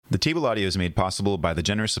The Table Audio is made possible by the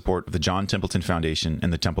generous support of the John Templeton Foundation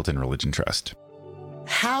and the Templeton Religion Trust.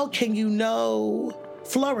 How can you know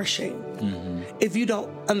flourishing if you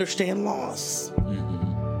don't understand loss?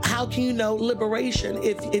 How can you know liberation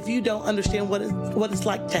if you don't understand what it's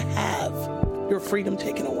like to have your freedom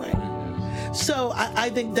taken away? So I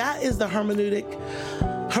think that is the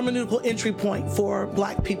hermeneutical entry point for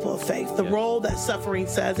Black people of faith. The role that suffering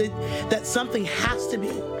says that something has to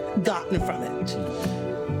be gotten from it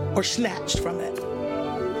or snatched from it.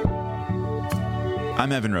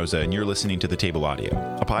 I'm Evan Rosa, and you're listening to The Table Audio,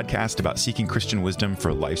 a podcast about seeking Christian wisdom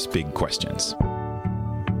for life's big questions.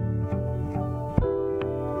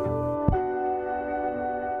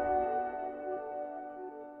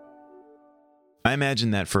 I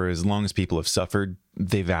imagine that for as long as people have suffered,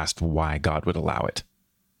 they've asked why God would allow it.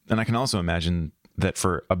 And I can also imagine that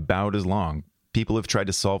for about as long, people have tried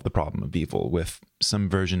to solve the problem of evil with some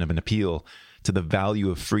version of an appeal to the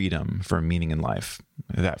value of freedom for meaning in life,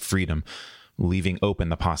 that freedom leaving open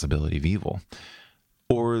the possibility of evil,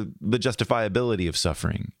 or the justifiability of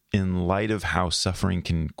suffering in light of how suffering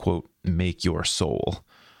can, quote, make your soul,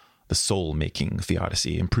 the soul-making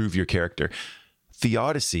theodicy, improve your character.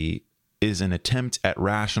 Theodicy is an attempt at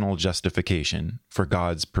rational justification for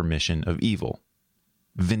God's permission of evil,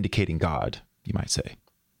 vindicating God, you might say.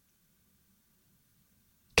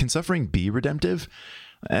 Can suffering be redemptive?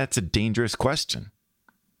 That's a dangerous question.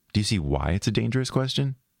 Do you see why it's a dangerous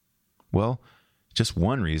question? Well, just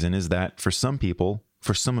one reason is that for some people,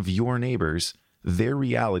 for some of your neighbors, their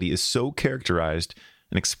reality is so characterized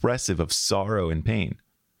and expressive of sorrow and pain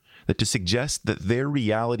that to suggest that their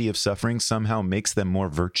reality of suffering somehow makes them more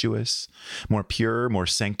virtuous, more pure, more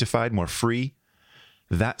sanctified, more free,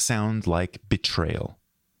 that sounds like betrayal,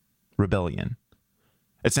 rebellion.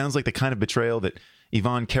 It sounds like the kind of betrayal that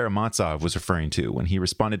Ivan Karamazov was referring to when he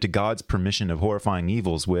responded to God's permission of horrifying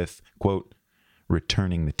evils with, quote,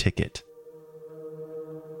 returning the ticket.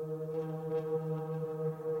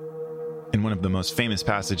 In one of the most famous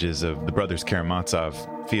passages of the Brothers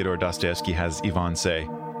Karamazov, Fyodor Dostoevsky has Ivan say,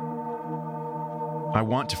 I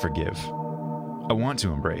want to forgive. I want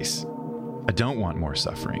to embrace. I don't want more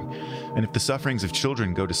suffering. And if the sufferings of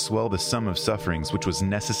children go to swell the sum of sufferings which was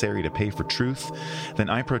necessary to pay for truth, then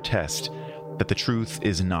I protest that the truth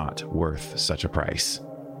is not worth such a price.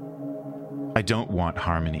 I don't want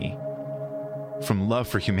harmony. From love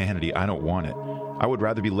for humanity, I don't want it. I would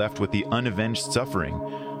rather be left with the unavenged suffering.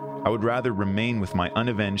 I would rather remain with my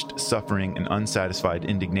unavenged suffering and unsatisfied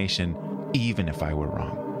indignation, even if I were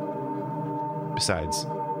wrong. Besides,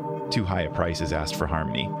 too high a price is asked for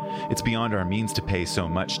harmony. It's beyond our means to pay so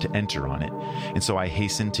much to enter on it, and so I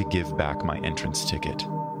hasten to give back my entrance ticket.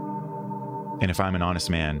 And if I'm an honest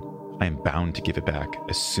man, I am bound to give it back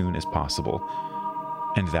as soon as possible.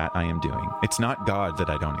 And that I am doing. It's not God that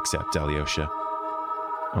I don't accept, Alyosha.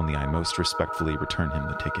 Only I most respectfully return him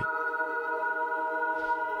the ticket.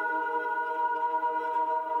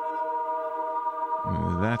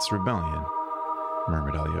 That's rebellion,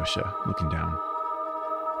 murmured Alyosha, looking down.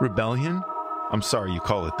 Rebellion? I'm sorry you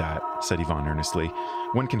call it that, said Ivan earnestly.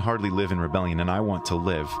 One can hardly live in rebellion, and I want to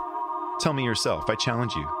live. Tell me yourself, I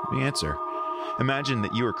challenge you. The answer. Imagine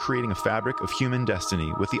that you are creating a fabric of human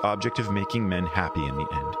destiny with the object of making men happy in the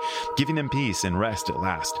end, giving them peace and rest at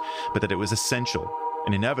last, but that it was essential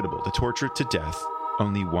and inevitable to torture to death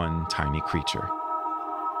only one tiny creature.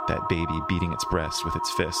 That baby beating its breast with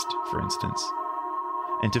its fist, for instance.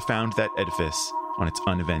 And to found that edifice on its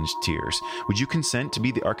unavenged tears. Would you consent to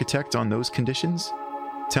be the architect on those conditions?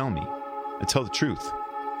 Tell me, and tell the truth.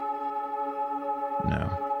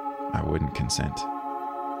 No, I wouldn't consent,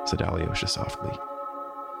 said Alyosha softly.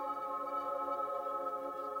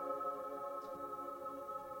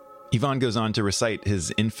 Ivan goes on to recite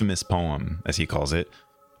his infamous poem, as he calls it,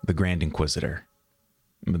 The Grand Inquisitor.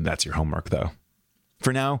 That's your homework, though.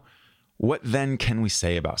 For now, what then can we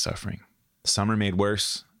say about suffering? Some are made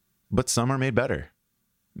worse, but some are made better,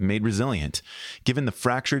 made resilient, given the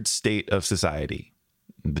fractured state of society,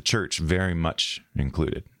 the church very much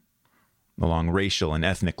included. Along racial and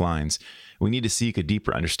ethnic lines, we need to seek a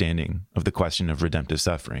deeper understanding of the question of redemptive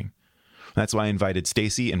suffering. That's why I invited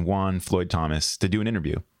Stacy and Juan Floyd Thomas to do an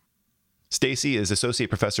interview. Stacy is Associate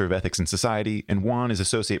Professor of Ethics and Society, and Juan is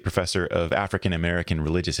Associate Professor of African American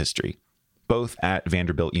Religious History, both at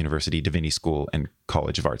Vanderbilt University Divinity School and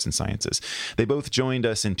College of Arts and Sciences. They both joined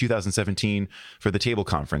us in 2017 for the Table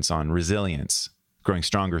Conference on Resilience, Growing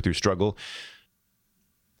Stronger Through Struggle.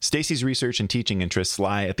 Stacy's research and teaching interests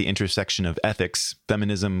lie at the intersection of ethics,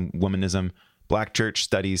 feminism, womanism, Black church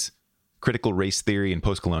studies, critical race theory, and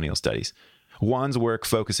postcolonial studies. Juan's work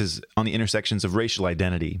focuses on the intersections of racial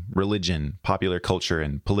identity, religion, popular culture,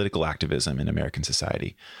 and political activism in American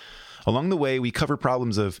society. Along the way, we cover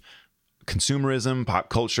problems of consumerism, pop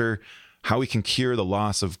culture, how we can cure the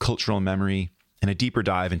loss of cultural memory, and a deeper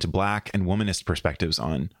dive into Black and womanist perspectives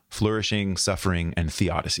on flourishing, suffering, and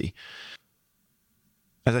theodicy.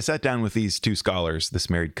 As I sat down with these two scholars, this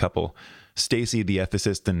married couple, Stacy the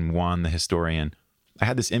ethicist and Juan the historian, I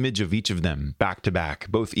had this image of each of them back to back,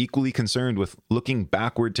 both equally concerned with looking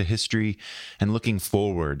backward to history and looking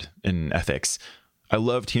forward in ethics. I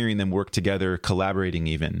loved hearing them work together, collaborating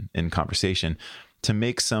even in conversation, to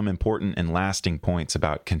make some important and lasting points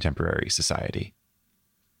about contemporary society.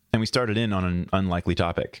 And we started in on an unlikely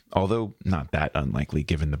topic, although not that unlikely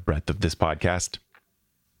given the breadth of this podcast: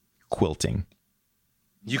 quilting.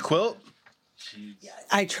 You quilt?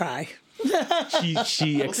 I try.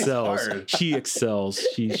 She excels. She excels.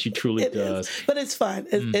 She truly does. But it's fun.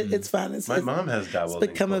 It's fun. My mom has dabbled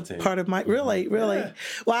It's become in a quilting. part of my, really. Yeah.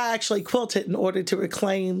 Well, I actually quilted in order to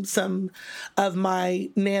reclaim some of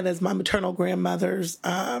my Nana's, my maternal grandmother's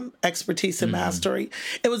expertise and mastery.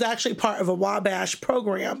 It was actually part of a Wabash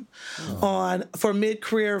program for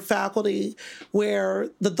mid-career faculty, where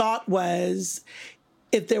the thought was,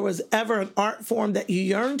 if there was ever an art form that you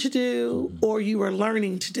yearned to do or you were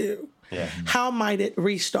learning to do, how might it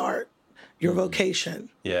restart your vocation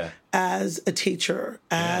as a teacher,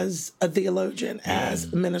 as a theologian,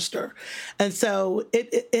 as a minister? And so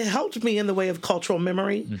it helped me in the way of cultural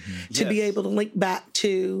memory to be able to link back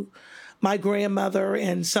to my grandmother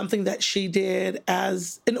and something that she did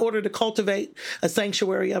in order to cultivate a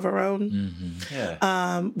sanctuary of her own.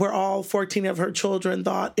 Where all 14 of her children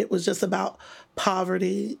thought it was just about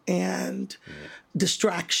poverty and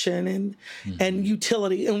distraction and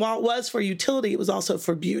utility. And while it was for utility, it was also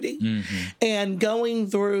for beauty. And going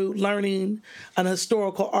through learning an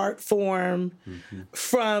historical art form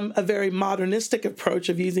from a very modernistic approach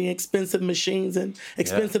of using expensive machines and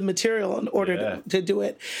expensive material in order to do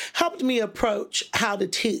it helped me approach how to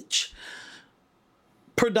teach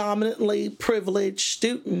predominantly privileged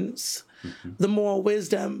students the moral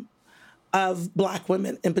wisdom of Black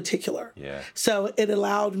women in particular. So it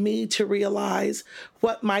allowed me to realize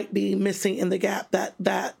what might be missing in the gap,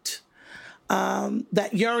 that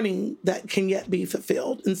yearning that can yet be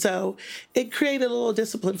fulfilled. And so it created a little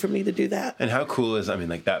discipline for me to do that. And how cool is,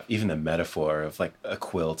 like that, even the metaphor of like a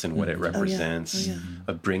quilt and what it represents,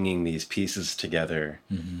 of bringing these pieces together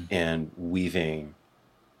and weaving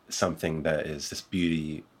something that is this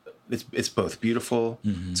beauty. It's both beautiful,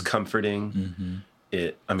 it's comforting.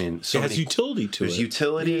 It has utility to it. There's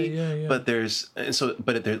utility, but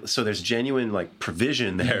there's genuine like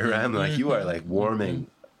provision there, right? Like you are like warming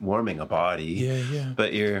a body.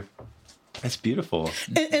 But it's beautiful.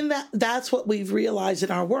 And that's what we've realized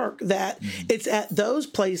in our work, that it's at those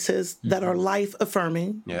places that are life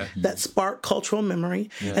affirming, that spark cultural memory,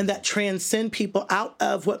 and that transcend people out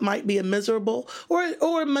of what might be a miserable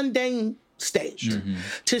or a mundane stage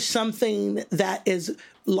to something that is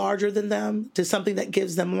larger than them, to something that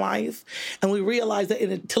gives them life. And we realize that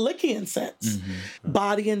in a Tillichian sense,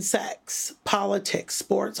 body and sex, politics,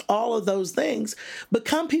 sports, all of those things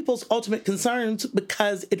become people's ultimate concerns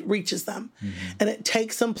because it reaches them and it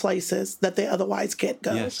takes them places that they otherwise can't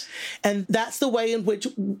go. And that's the way in which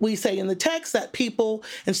we say in the text that people,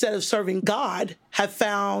 instead of serving God, have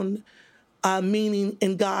found meaning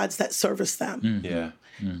in gods that service them.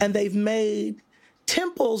 And they've made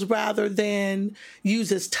temples rather than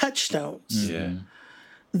use as touchstones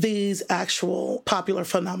these actual popular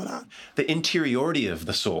phenomena. The interiority of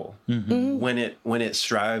the soul, when it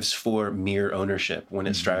strives for mere ownership, when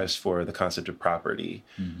it strives for the concept of property,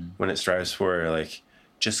 when it strives for like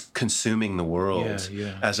just consuming the world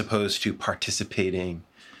as opposed to participating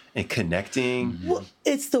and connecting. Well,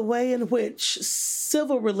 it's the way in which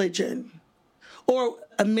civil religion or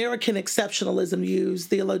American exceptionalism, use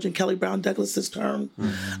theologian Kelly Brown Douglas's term,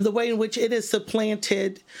 the way in which it has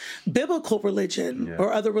supplanted biblical religion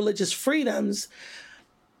or other religious freedoms,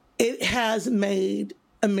 it has made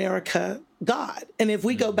America God. And if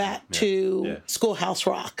we go back to Schoolhouse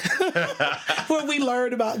Rock, where we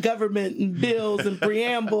learn about government and bills and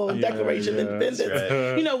preamble and Declaration of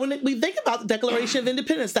Independence, when we think about the Declaration of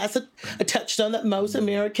Independence, that's a touchstone that most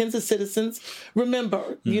Americans and citizens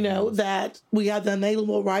remember, that we have the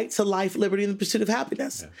inalienable rights to life, liberty, and the pursuit of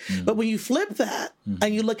happiness. But when you flip that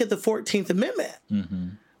and you look at the 14th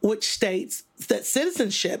Amendment, which states that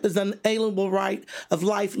citizenship is an inalienable right of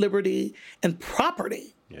life, liberty, and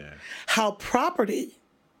property. How property,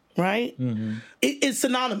 right, it is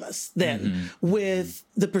synonymous then with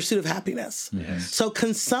the pursuit of happiness. So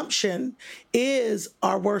consumption is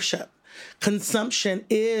our worship. consumption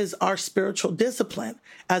is our spiritual discipline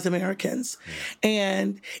as Americans.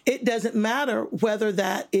 And it doesn't matter whether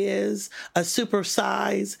that is a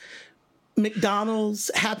supersized McDonald's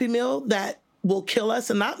Happy Meal that will kill us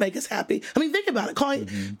and not make us happy. I mean, think about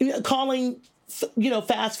it. Calling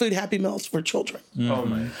fast food Happy Meals for children. Oh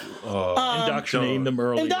my! Indoctrinating them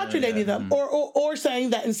early. Indoctrinating them, or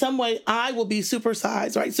saying that in some way I will be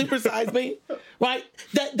supersized, right? Supersize me, right?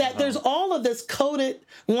 That there's all of this coded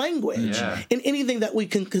language in anything that we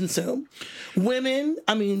can consume. Women,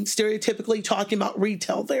 I mean, stereotypically talking about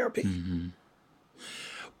retail therapy,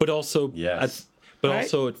 but also, Right?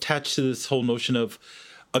 also attached to this whole notion of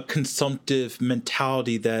a consumptive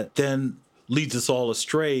mentality that then leads us all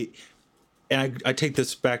astray. And I take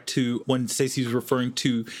this back to when Stacey was referring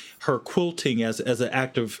to her quilting as an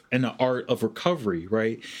act of an art of recovery,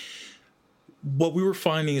 right? What we were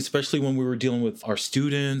finding, especially when we were dealing with our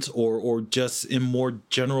students or just in more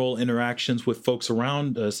general interactions with folks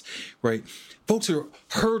around us, right? Folks are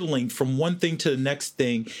hurtling from one thing to the next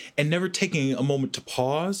thing and never taking a moment to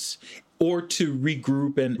pause or to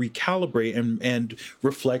regroup and recalibrate and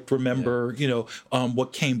reflect, remember,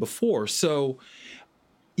 what came before. So,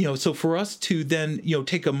 so for us to then,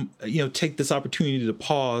 take this opportunity to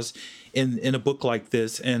pause in a book like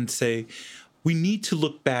this and say, we need to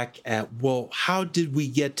look back at, well, how did we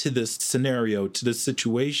get to this scenario, to this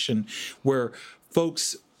situation where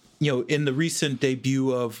folks, in the recent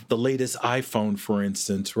debut of the latest iPhone, for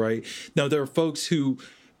instance, right? Now, there are folks who,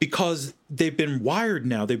 because they've been wired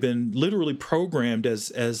now, they've been literally programmed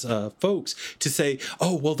as folks to say,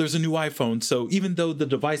 oh, well, there's a new iPhone. So even though the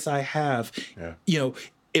device I have,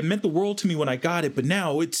 it meant the world to me when I got it, but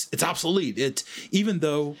now it's obsolete. It's even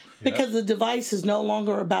though because the device is no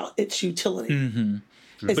longer about its utility.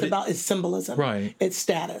 It's about its symbolism, right? Its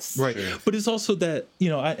status, right? Sure. But it's also that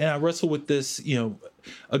I wrestle with this.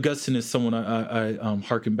 Augustine is someone I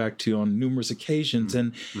hearken back to on numerous occasions,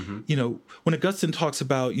 and when Augustine talks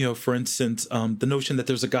about for instance, the notion that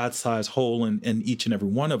there's a God-sized hole in each and every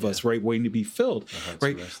one of us, right, waiting to be filled,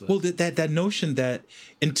 right? Well, that notion that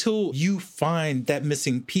until you find that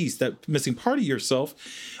missing piece, that missing part of yourself,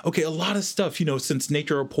 okay, a lot of stuff, since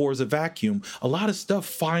nature abhors a vacuum, a lot of stuff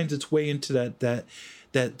finds its way into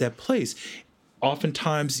that place.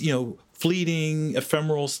 Oftentimes, fleeting,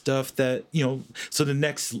 ephemeral stuff that, so the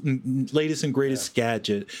next latest and greatest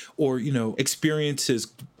gadget or, experiences,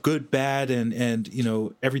 good, bad,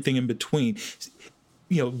 and everything in between,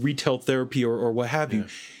 retail therapy or what have you.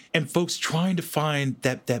 And folks trying to find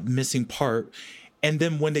that missing part. And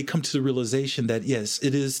then when they come to the realization that, yes,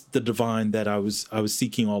 it is the divine that I was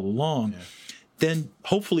seeking all along, then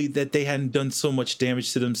hopefully that they hadn't done so much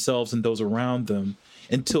damage to themselves and those around them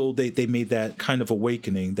until they made that kind of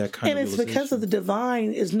awakening, that kind of realization. And it's because of the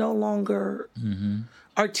divine is no longer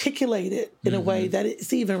articulated in a way that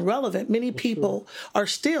it's even relevant. Many people are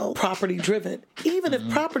still property driven, even if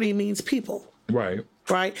property means people. Right.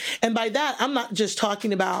 Right. And by that, I'm not just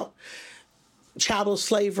talking about chattel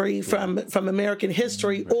slavery from American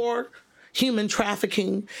history or human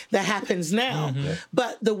trafficking that happens now,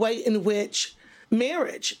 but the way in which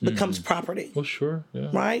marriage becomes property. Well, sure. Yeah.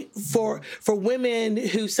 Right? For women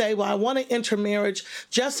who say, well, I want to enter marriage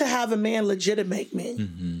just to have a man legitimate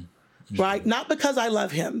me. Right? Not because I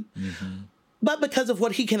love him, but because of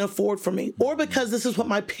what he can afford for me, or because this is what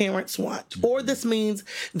my parents want, or this means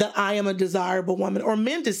that I am a desirable woman, or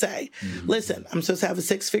men to say, listen, I'm supposed to have a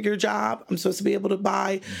 6-figure job. I'm supposed to be able to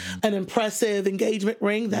buy an impressive engagement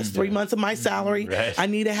ring. That's 3 months of my salary. Right. I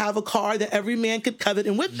need to have a car that every man could covet.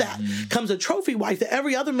 And with that comes a trophy wife that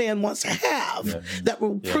every other man wants to have that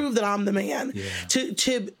will prove that I'm the man.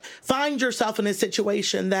 To find yourself in a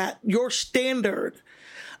situation that your standard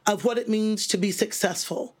of what it means to be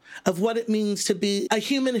successful, of what it means to be a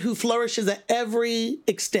human who flourishes at every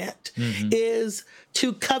extent, is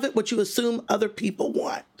to covet what you assume other people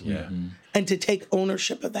want. And to take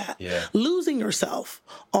ownership of that. Losing yourself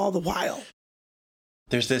all the while.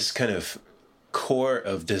 There's this kind of core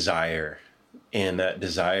of desire, and that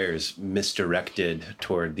desire is misdirected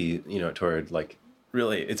toward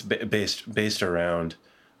really it's based around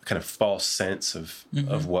kind of false sense of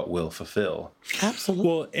what will fulfill. Absolutely.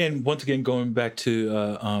 Well, and once again, going back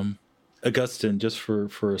to Augustine, just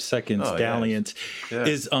for a second, dalliance,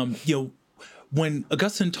 is when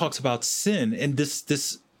Augustine talks about sin, and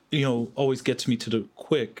this always gets me to the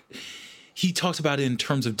quick. He talks about it in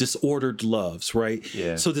terms of disordered loves, right?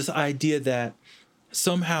 Yeah. So this idea that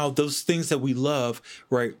somehow those things that we love,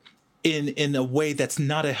 right, in a way that's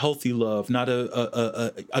not a healthy love, not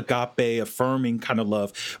a agape, affirming kind of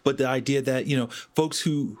love, but the idea that folks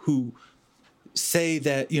who say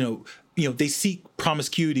that they seek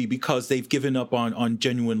promiscuity because they've given up on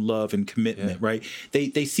genuine love and commitment, right?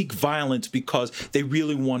 They seek violence because they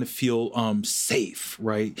really want to feel safe,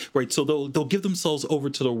 right? So they'll give themselves over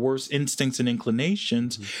to their worst instincts and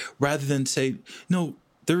inclinations rather than say, no,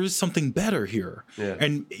 there is something better here. Yeah.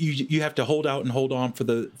 And you have to hold out and hold on for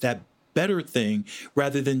that better thing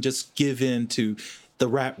rather than just give in to the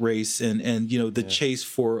rat race and the chase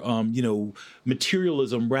for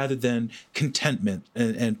materialism rather than contentment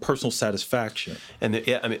and personal satisfaction. And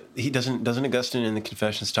he doesn't Augustine in the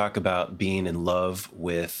Confessions talk about being in love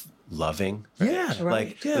with loving? Right? Yeah,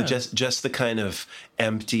 right. Just the kind of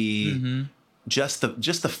empty, just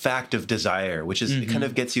the fact of desire, which is it kind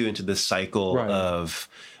of gets you into this cycle of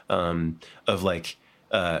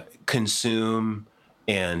consume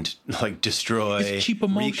and destroy, it's cheap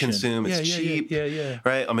emotion. reconsume. It's cheap,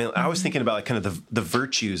 right? I mean, I was thinking about kind of the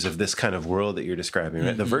virtues of this kind of world that you're describing.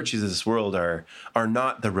 Right, the virtues of this world are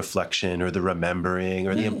not the reflection or the remembering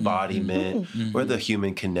or the embodiment or the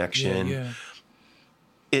human connection.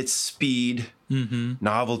 It's speed,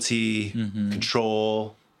 novelty,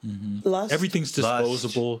 control, lust. Everything's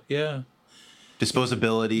disposable. Lust.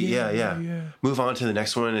 Disposability, Move on to the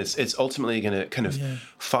next one. It's ultimately going to kind of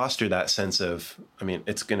foster that sense of. I mean,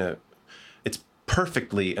 it's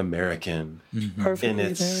perfectly American in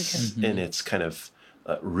its kind of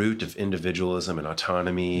root of individualism and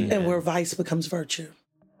autonomy, and where vice becomes virtue.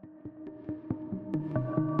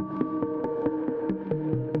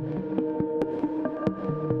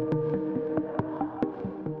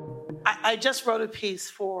 I just wrote a piece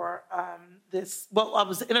for I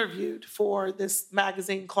was interviewed for this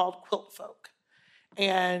magazine called Quilt Folk.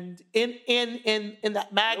 And in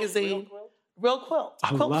that magazine, Real Quilt.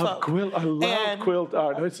 I love quilt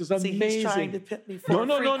art. This is amazing. He's trying to pit me for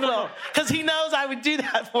no. Because he knows I would do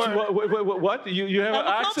that for him. What? You have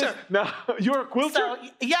access? No, you're a quilter? So,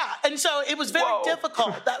 and so it was very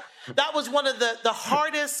difficult. That was one of the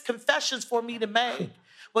hardest confessions for me to make,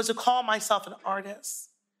 was to call myself an artist.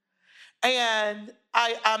 And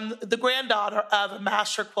I'm the granddaughter of a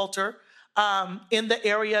master quilter in the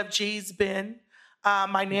area of Gee's Bend.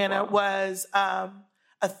 My Nana was a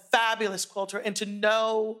fabulous quilter. And to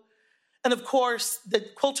know, and of course, the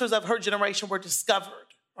quilters of her generation were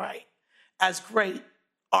discovered, right, as great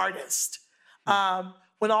artists.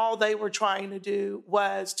 When all they were trying to do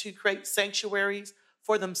was to create sanctuaries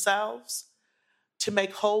for themselves, to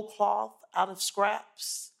make whole cloth out of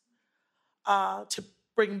scraps, to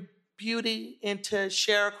bring beauty into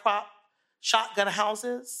sharecrop shotgun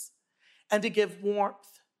houses, and to give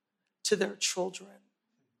warmth to their children.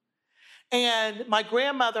 And my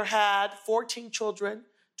grandmother had 14 children,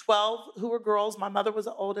 12 who were girls. My mother was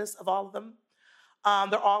the oldest of all of them.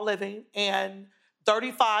 They're all living, and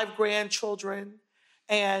 35 grandchildren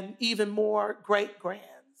and even more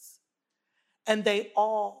great-grands. And they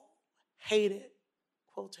all hated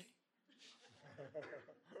quilting.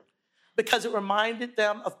 Because it reminded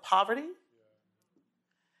them of poverty.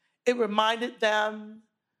 It reminded them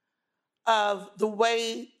of the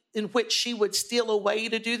way in which she would steal away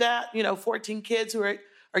to do that. 14 kids who are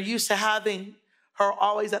used to having her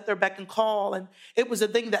always at their beck and call. And it was a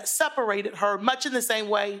thing that separated her, much in the same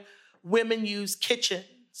way women use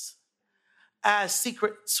kitchens as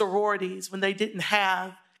secret sororities when they didn't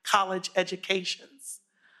have college educations.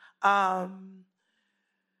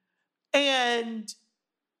 And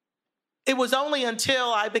it was only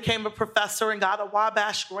until I became a professor and got a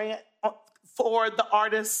Wabash grant for the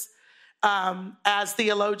artists as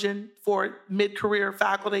theologian for mid-career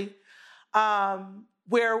faculty,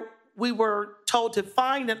 where we were told to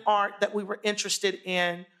find an art that we were interested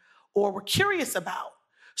in or were curious about,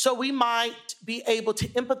 so we might be able to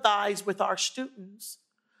empathize with our students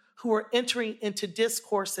who were entering into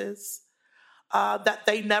discourses that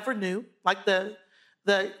they never knew, like the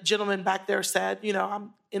gentleman back there said,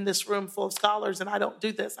 I'm in this room full of scholars and I don't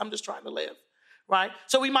do this. I'm just trying to live, right?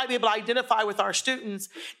 So we might be able to identify with our students,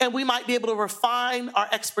 and we might be able to refine our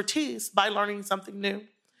expertise by learning something new.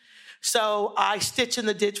 So I stitch in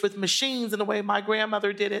the ditch with machines in the way my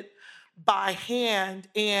grandmother did it by hand,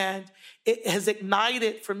 and it has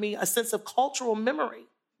ignited for me a sense of cultural memory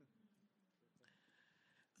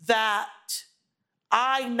that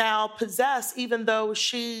I now possess, even though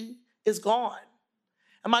she is gone.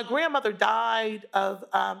 And my grandmother died of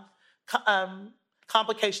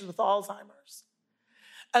complications with Alzheimer's.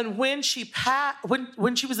 And when she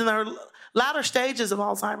when she was in her latter stages of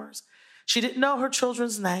Alzheimer's, she didn't know her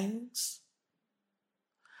children's names.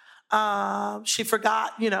 She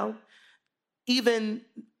forgot, even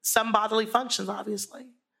some bodily functions, obviously.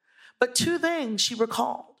 But two things she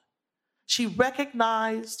recalled. She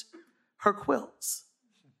recognized her quilts,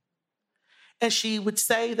 And she would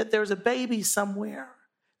say that there's a baby somewhere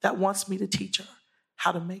that wants me to teach her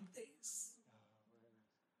how to make these.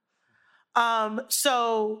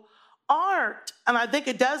 So art, and I think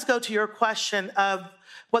it does go to your question of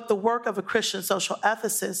what the work of a Christian social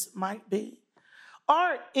ethicist might be.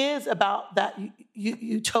 Art is about that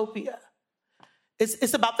utopia.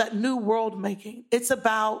 It's about that new world making. It's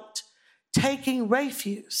about taking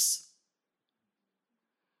refuse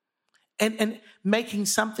and making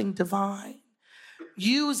something divine,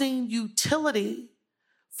 using utility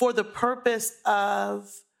for the purpose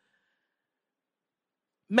of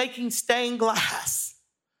making stained glass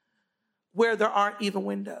where there aren't even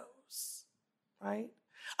windows, right?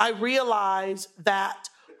 I realized that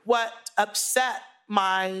what upset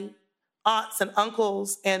my aunts and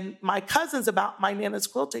uncles and my cousins about my Nana's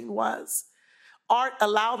quilting was art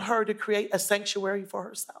allowed her to create a sanctuary for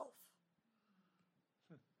herself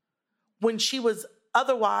when she was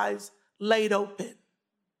otherwise laid open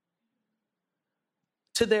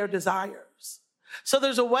to their desires. So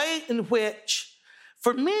there's a way in which,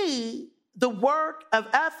 for me, the work of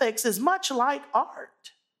ethics is much like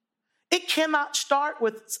art. It cannot start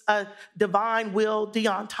with a divine will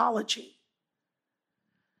deontology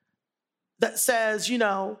that says,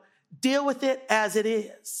 deal with it as it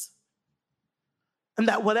is. And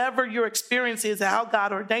that whatever your experience is, how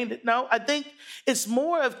God ordained it. No, I think it's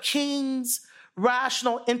more of King's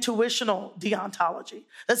rational, intuitional deontology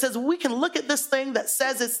that says we can look at this thing that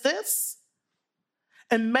says it's this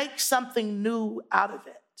and make something new out of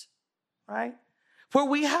it, right? Where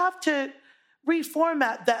we have to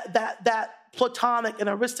reformat that Platonic and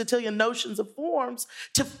Aristotelian notions of forms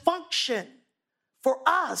to function for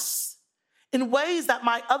us in ways that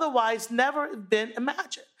might otherwise never have been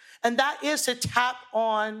imagined. And that is to tap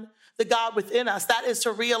on the God within us. That is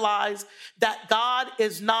to realize that God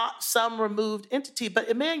is not some removed entity, but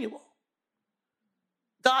Emmanuel.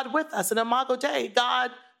 God with us, an Imago Dei,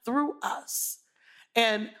 God through us.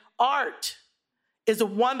 And art is a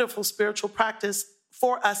wonderful spiritual practice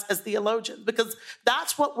for us as theologians, because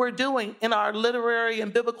that's what we're doing in our literary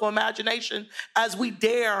and biblical imagination as we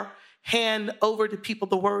dare hand over to people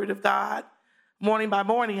the word of God morning by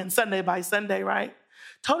morning and Sunday by Sunday, right?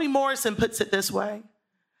 Toni Morrison puts it this way.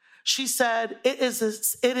 She said, it is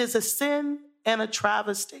a sin and a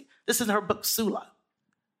travesty. This is her book, Sula.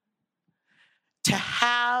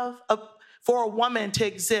 For a woman to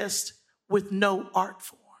exist with no art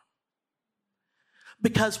form.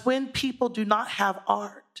 Because when people do not have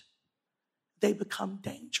art, they become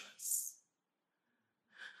dangerous.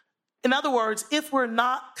 In other words, if we're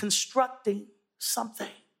not constructing something,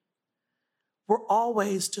 we're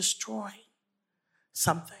always destroying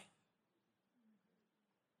something.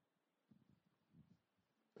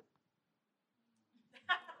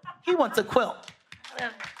 He wants a quilt.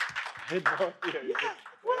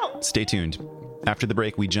 Stay tuned. After the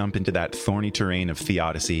break, we jump into that thorny terrain of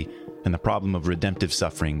theodicy and the problem of redemptive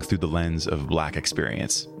suffering through the lens of Black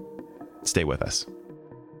experience. Stay with us.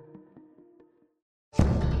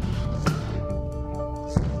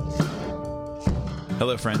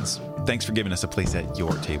 Hello, friends. Thanks for giving us a place at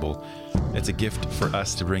your table. It's a gift for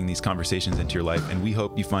us to bring these conversations into your life, and we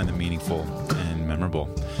hope you find them meaningful and memorable.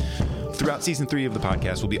 Throughout season 3 of the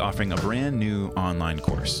podcast, we'll be offering a brand new online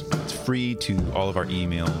course. It's free to all of our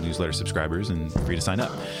email newsletter subscribers and free to sign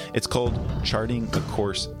up. It's called Charting a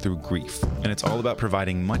Course Through Grief, and it's all about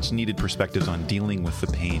providing much needed perspectives on dealing with the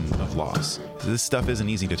pain of loss. This stuff isn't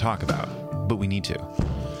easy to talk about, but we need to.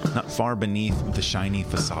 Not far beneath the shiny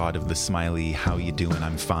facade of the smiley, how you doing,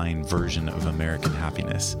 I'm fine version of American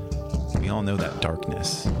happiness. We all know that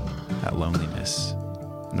darkness, that loneliness,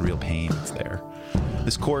 and the real pain that's there.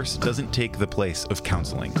 This course doesn't take the place of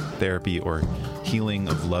counseling, therapy, or healing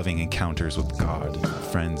of loving encounters with God,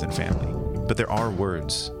 friends, and family. But there are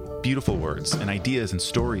words, beautiful words, and ideas and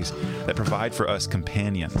stories that provide for us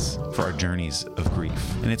companions for our journeys of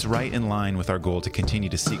grief. And it's right in line with our goal to continue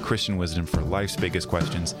to seek Christian wisdom for life's biggest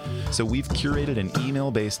questions. So we've curated an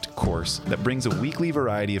email-based course that brings a weekly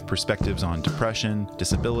variety of perspectives on depression,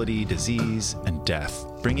 disability, disease, and death,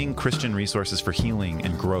 bringing Christian resources for healing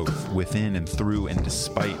and growth within and through and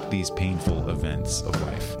despite these painful events of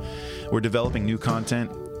life. We're developing new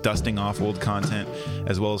content, dusting off old content,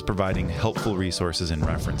 as well as providing helpful resources and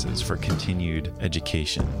references for continued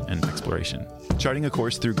education and exploration. Charting a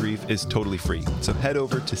Course Through Grief is totally free, so head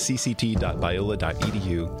over to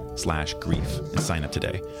cct.biola.edu/grief and sign up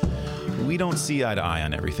today. We don't see eye to eye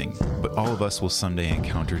on everything, but all of us will someday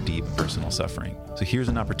encounter deep personal suffering. So here's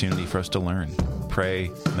an opportunity for us to learn,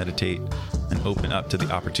 pray, meditate, and open up to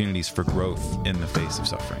the opportunities for growth in the face of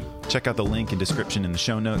suffering. Check out the link and description in the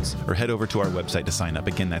show notes, or head over to our website to sign up.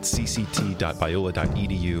 Again, that's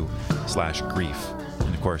cct.biola.edu/grief.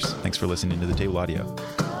 And of course, thanks for listening to The Table Audio.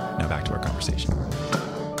 Now back to our conversation.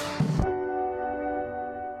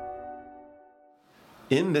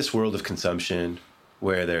 In this world of consumption,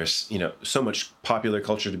 where there's so much popular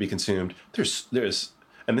culture to be consumed, there's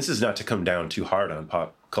and this is not to come down too hard on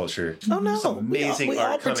pop culture. Oh no, some amazing we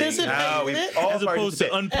art all coming participate out. in it. As opposed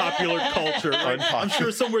to unpopular culture. Right? I'm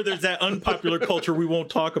sure somewhere there's that unpopular culture we won't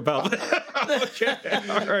talk about. Okay,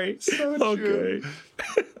 all right, okay.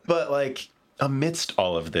 But like amidst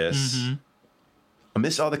all of this,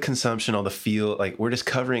 amidst all the consumption, all the feel, like we're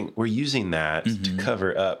using that to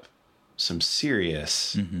cover up some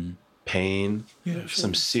serious pain,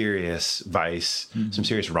 some serious vice, some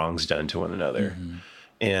serious wrongs done to one another.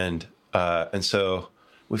 And so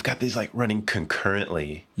we've got these like running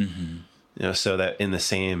concurrently, so that in the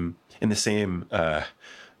same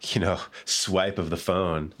swipe of the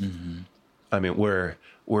phone, I mean, we're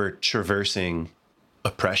traversing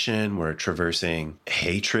oppression, we're traversing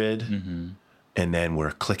hatred, and then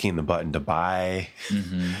we're clicking the button to buy,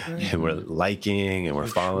 and we're liking and we're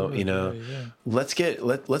following. Let's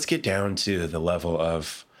get down to the level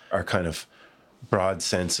of our kind of broad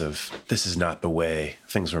sense of this is not the way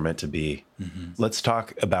things were meant to be. Let's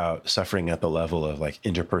talk about suffering at the level of like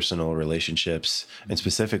interpersonal relationships. And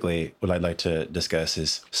specifically, what I'd like to discuss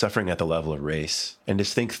is suffering at the level of race, and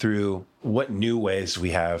just think through what new ways we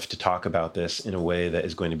have to talk about this in a way that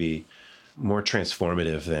is going to be more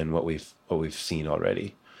transformative than what we've seen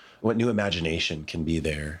already. What new imagination can be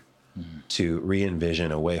there to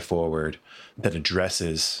re-envision a way forward that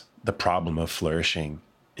addresses the problem of flourishing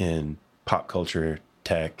in pop culture,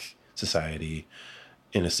 tech, society,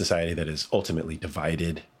 in a society that is ultimately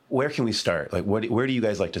divided. Where can we start? Like, where do you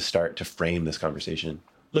guys like to start to frame this conversation?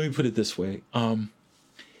 Let me put it this way. In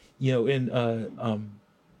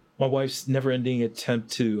my wife's never-ending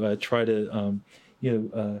attempt to try to,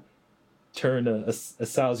 turn a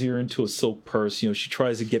sow's ear into a silk purse. She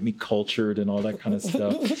tries to get me cultured and all that kind of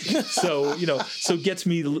stuff. So gets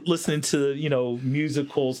me listening to,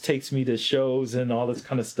 musicals, takes me to shows and all this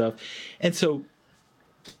kind of stuff. And so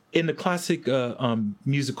in the classic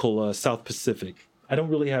musical South Pacific, I don't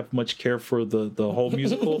really have much care for the whole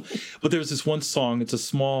musical, but there's this one song. It's a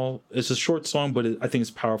short song, but I think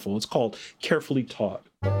it's powerful. It's called Carefully Taught.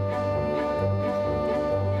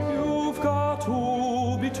 You've got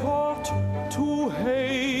to be taught to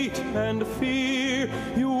hate and fear.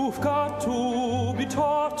 You've got to be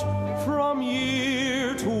taught from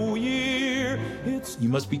year to year. You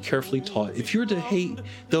must be carefully taught. If you're to hate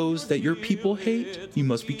those that your people hate, you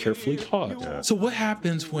must be carefully taught. Yeah. So what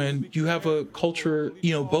happens when you have a culture,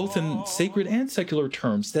 both in sacred and secular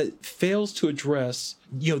terms, that fails to address,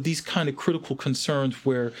 these kind of critical concerns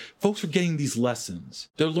where folks are getting these lessons?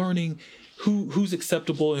 They're learning who's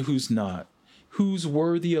acceptable and who's not, who's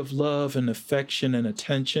worthy of love and affection and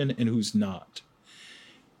attention and who's not,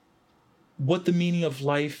 what the meaning of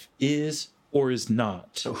life is or is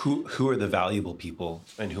not. So who are the valuable people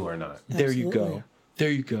and who are not? There you go.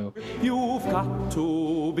 You've got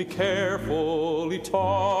to be carefully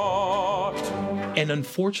taught. And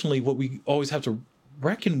unfortunately, what we always have to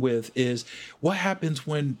reckon with is what happens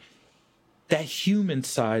when that human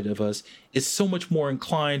side of us is so much more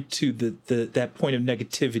inclined to that point of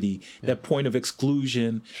negativity, that point of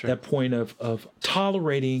exclusion, that point of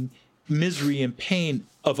tolerating misery and pain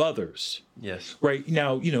of others. Yes. Right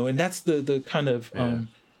now, and that's the kind of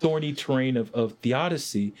thorny terrain of the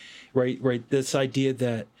Odyssey, right? This idea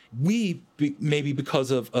that we maybe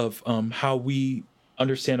because of how we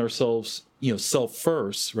understand ourselves, self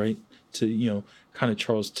first, right? To kind of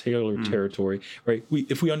Charles Taylor territory, right?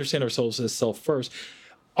 If we understand ourselves as self first,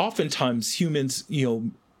 oftentimes humans,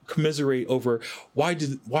 commiserate over why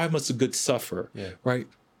must the good suffer, right?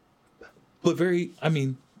 But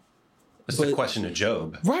it's the question of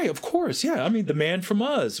Job, right? Of course, yeah. I mean, the man from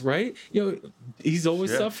Uz, right? He's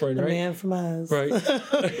always suffering, right? The man from Uz, right?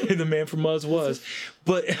 The man from Uz was,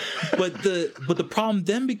 but the problem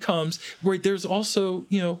then becomes, right? There's also,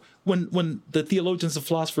 when the theologians and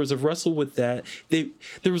philosophers have wrestled with that,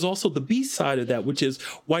 there was also the B side of that, which is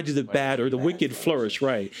why do the bad or the wicked flourish,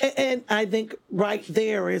 right? And I think right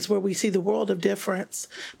there is where we see the world of difference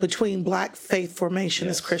between Black faith formation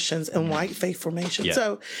as Christians and white faith formation. Yeah.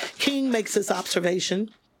 So King makes this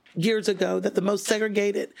observation years ago that the most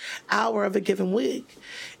segregated hour of a given week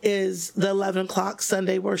is the 11 o'clock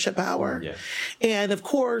Sunday worship hour. Yeah. And of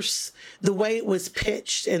course, the way it was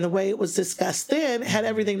pitched and the way it was discussed then had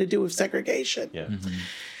everything to do with segregation. Yeah.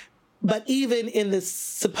 But even in this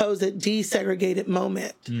supposed desegregated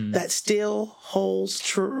moment, that still holds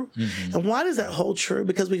true. And why does that hold true?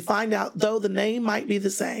 Because we find out, though the name might be the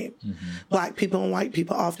same, Black people and white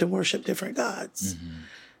people often worship different gods,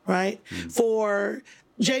 right? For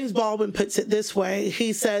James Baldwin puts it this way.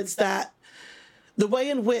 He says that the way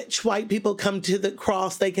in which white people come to the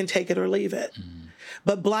cross, they can take it or leave it.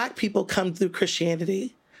 But Black people come through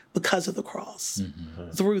Christianity because of the cross,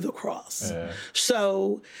 through the cross.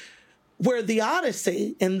 So where the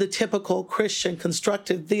Odyssey in the typical Christian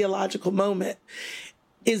constructed theological moment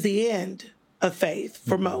is the end of faith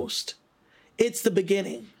for most, it's the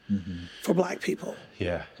beginning for Black people.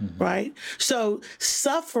 Yeah. Right? So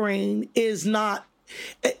suffering is not,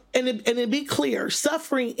 and to be clear,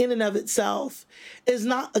 suffering in and of itself is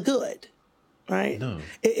not a good. Right? No.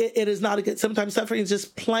 It is not a good. Sometimes suffering is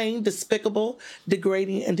just plain despicable,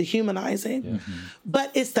 degrading, and dehumanizing.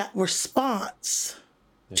 But it's that response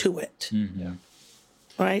to it.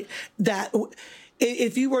 Right? That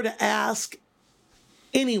if you were to ask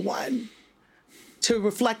anyone to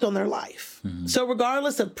reflect on their life, so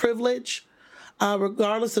regardless of privilege,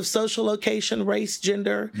 regardless of social location, race,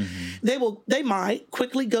 gender, they might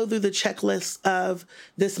quickly go through the checklist of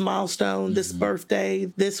this milestone, this birthday,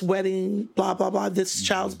 this wedding, blah, blah, blah, this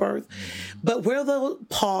child's birth. But where they'll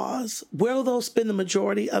pause, where they'll spend the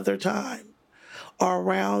majority of their time are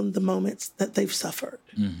around the moments that they've suffered.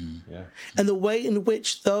 And the way in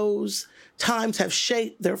which those times have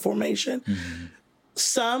shaped their formation.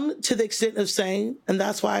 Some to the extent of saying, and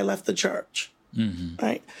that's why I left the church.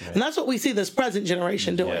 Right? And that's what we see this present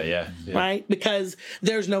generation doing, right? Because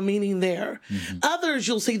there's no meaning there. Others,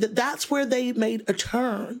 you'll see that that's where they made a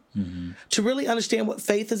turn to really understand what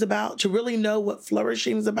faith is about, to really know what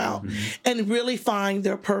flourishing is about, and really find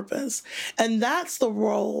their purpose. And that's the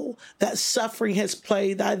role that suffering has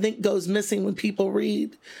played that I think goes missing when people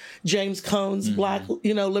read James Cone's Black,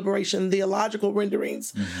 liberation, theological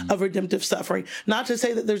renderings of redemptive suffering. Not to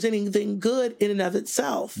say that there's anything good in and of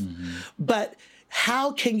itself, but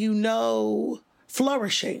how can you know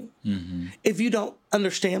flourishing if you don't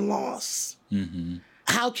understand loss?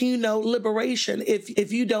 How can you know liberation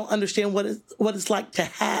if you don't understand what it's like to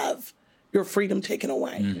have your freedom taken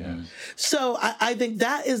away? So I think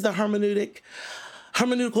that is the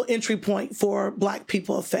hermeneutical entry point for Black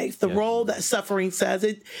people of faith. The role that suffering says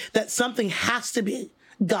that something has to be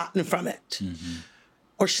gotten from it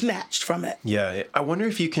or snatched from it. Yeah, I wonder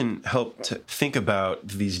if you can help to think about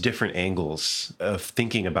these different angles of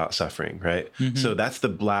thinking about suffering, right? So that's the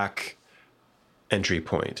Black entry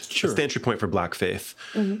point. Sure. It's the entry point for Black faith.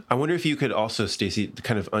 I wonder if you could also, Stacey,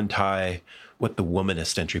 kind of untie what the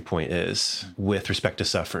womanist entry point is with respect to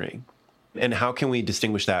suffering. And how can we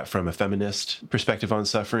distinguish that from a feminist perspective on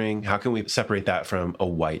suffering? How can we separate that from a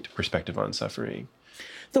white perspective on suffering?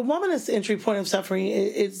 The womanist entry point of suffering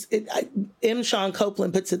M. Sean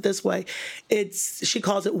Copeland puts it this way. She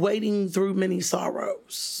calls it wading through many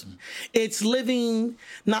sorrows. It's living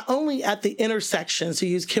not only at the intersections, to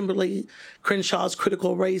use Kimberly Crenshaw's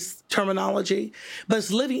critical race terminology, but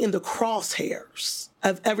it's living in the crosshairs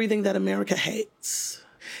of everything that America hates.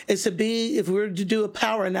 It's to be, if we were to do a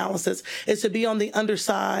power analysis, it's to be on the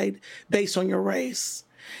underside based on your race.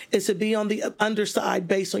 It's to be on the underside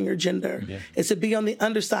based on your gender. It's to be on the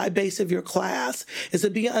underside based of your class. It's to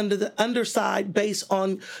be under the underside based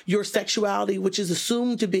on your sexuality, which is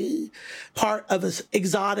assumed to be part of an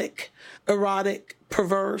exotic, erotic,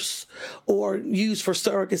 perverse, or used for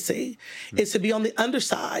surrogacy. It's to be on the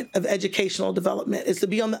underside of educational development. It's to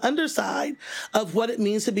be on the underside of what it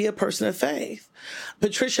means to be a person of faith.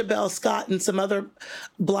 Patricia Bell Scott and some other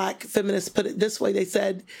Black feminists put it this way. They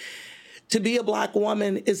said, to be a Black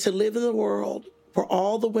woman is to live in a world where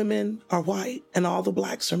all the women are white and all the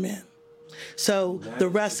Blacks are men. So the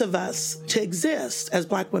rest of us, to exist as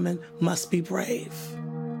Black women, must be brave.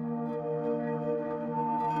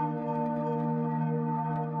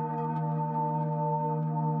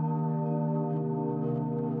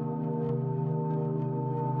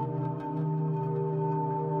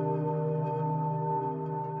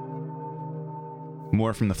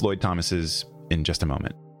 More from the Floyd Thomases in just a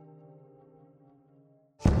moment.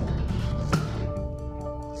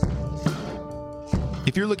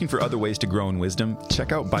 If you're looking for other ways to grow in wisdom,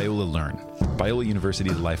 check out Biola Learn, Biola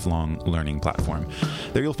University's lifelong learning platform.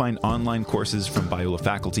 There you'll find online courses from Biola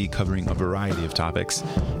faculty covering a variety of topics,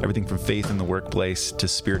 everything from faith in the workplace to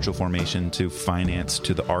spiritual formation to finance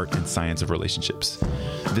to the art and science of relationships.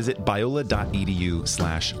 Visit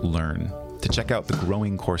biola.edu/learn to check out the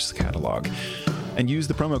growing course catalog. And use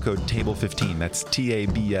the promo code TABLE15, that's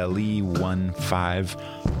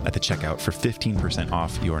TABLE15, at the checkout for 15%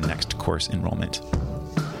 off your next course enrollment.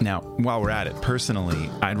 Now, while we're at it, personally,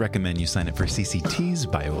 I'd recommend you sign up for CCT's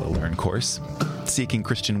Biola Learn course, Seeking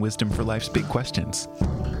Christian Wisdom for Life's Big Questions.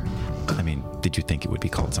 I mean, did you think it would be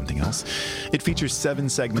called something else? It features 7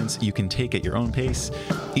 segments you can take at your own pace,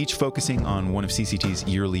 each focusing on one of CCT's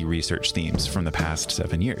yearly research themes from the past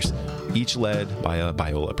 7 years, each led by a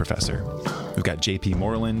Biola professor. We've got J.P.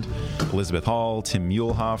 Moreland, Elizabeth Hall, Tim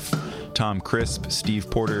Muehlhoff, Tom Crisp, Steve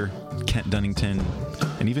Porter, Kent Dunnington,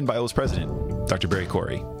 and even Biola's president, Dr. Barry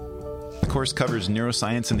Corey. The course covers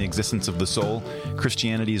neuroscience and the existence of the soul,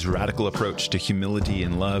 Christianity's radical approach to humility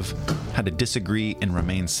and love, how to disagree and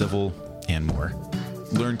remain civil, and more.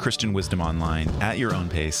 Learn Christian wisdom online at your own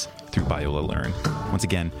pace through Biola Learn. Once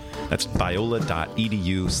again, that's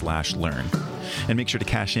biola.edu/learn. And make sure to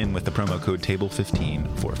cash in with the promo code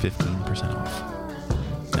TABLE15 for 15% off.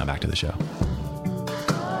 Now back to the show.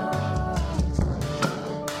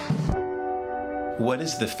 What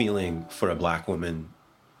is the feeling for a Black woman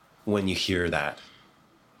when you hear that?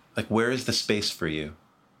 Like, where is the space for you?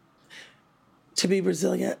 To be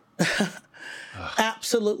resilient.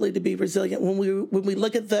 Absolutely, to be resilient. When we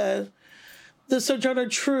look at the Sojourner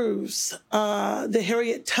Truths, the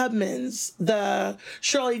Harriet Tubmans, the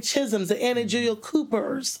Shirley Chisholms, the Anna Julia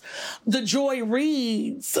Coopers, the Joy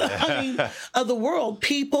Reids, of the world,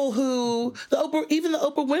 people who, even the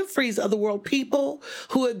Oprah Winfreys of the world, people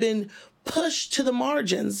who have been pushed to the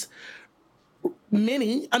margins.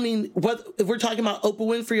 Many, if we're talking about Oprah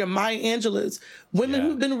Winfrey or Maya Angelou's, women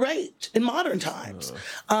who've been raped in modern times,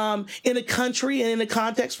 in a country and in a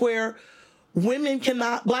context where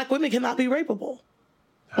Black women cannot be rapeable,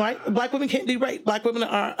 right? Black women can't be raped. Black women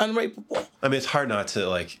are unrapeable. I mean, it's hard not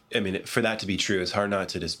to for that to be true, it's hard not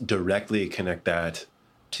to just directly connect that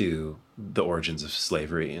to the origins of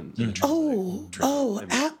slavery and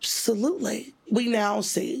absolutely. We now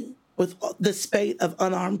see with the spate of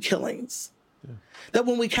unarmed killings, that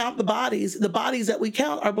when we count the bodies that we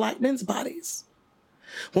count are Black men's bodies.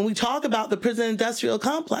 When we talk about the prison industrial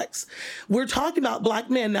complex, we're talking about Black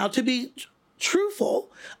men. Now, to be truthful,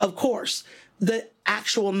 of course, the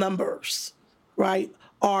actual numbers, right,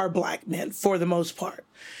 are Black men for the most part.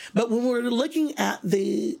 But when we're looking at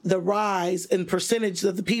the rise in percentage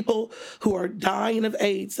of the people who are dying of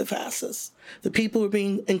AIDS the fastest, the people who are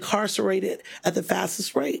being incarcerated at the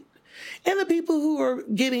fastest rate, and the people who are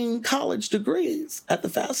getting college degrees at the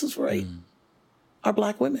fastest rate are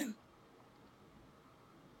Black women.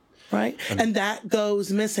 Right? And that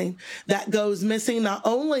goes missing. That goes missing not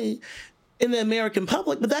only in the American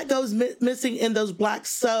public, but that goes missing in those Black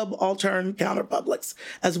subaltern counterpublics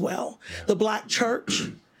as well. Yeah. The Black church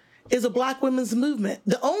is a Black women's movement,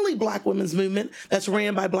 the only Black women's movement that's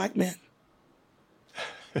ran by Black men.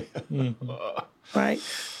 Right?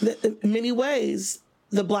 In many ways,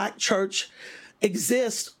 the Black church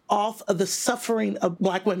exists off of the suffering of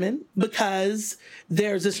Black women because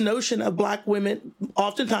there's this notion of Black women,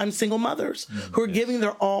 oftentimes single mothers, who are giving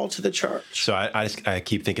their all to the church. So I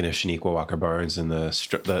keep thinking of Shaniqua Walker Barnes and the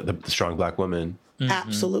strong Black woman.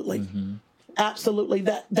 Absolutely. Absolutely.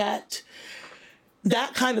 That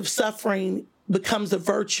kind of suffering becomes a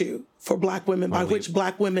virtue for Black women by which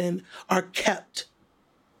Black women are kept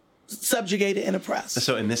subjugated and oppressed.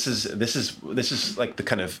 So, and this is like the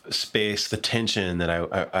kind of space, the tension that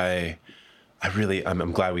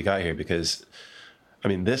I'm glad we got here, because I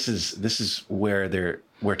mean, this is where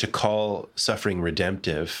to call suffering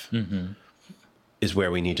redemptive is where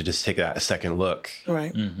we need to just take a second look.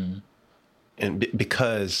 Right. And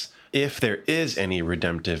because if there is any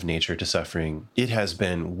redemptive nature to suffering, it has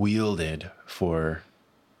been wielded for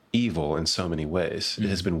evil in so many ways. It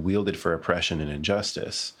has been wielded for oppression and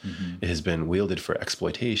injustice. It has been wielded for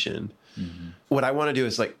exploitation. What I want to do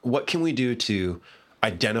is what can we do to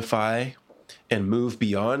identify and move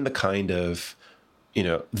beyond the kind of,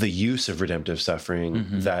 the use of redemptive suffering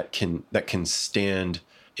that can stand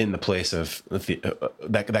in the place of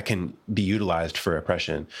that can be utilized for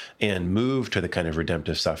oppression, and move to the kind of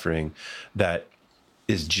redemptive suffering that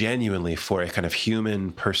is genuinely for a kind of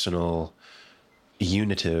human, personal,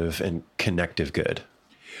 unitive and connective good?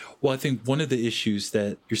 Well, I think one of the issues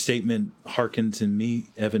that your statement harkens in me,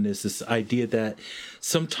 Evan, is this idea that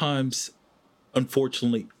sometimes,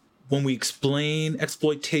 unfortunately, when we explain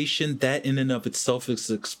exploitation, that in and of itself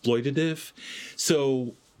is exploitative.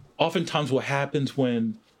 So oftentimes what happens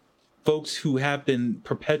when folks who have been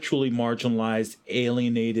perpetually marginalized,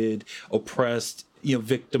 alienated, oppressed,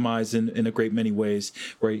 victimized in a great many ways,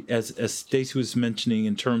 right? As Stacey was mentioning,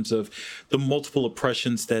 in terms of the multiple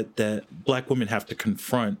oppressions that Black women have to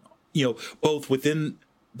confront, both within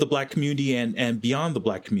the Black community and beyond the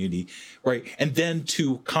Black community, right? And then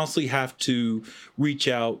to constantly have to reach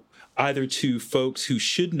out either to folks who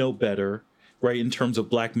should know better, right, in terms of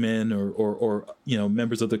Black men or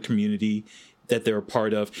members of the community that they're a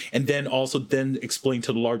part of, and then also then explain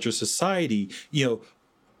to the larger society,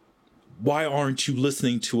 why aren't you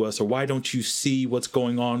listening to us, or why don't you see what's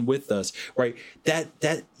going on with us, right?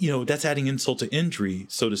 That's adding insult to injury,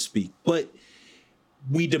 so to speak. But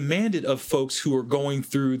we demand it of folks who are going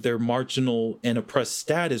through their marginal and oppressed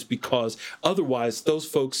status, because otherwise those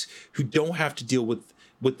folks who don't have to deal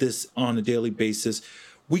with this on a daily basis,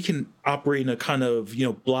 we can operate in a kind of,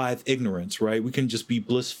 blithe ignorance, right? We can just be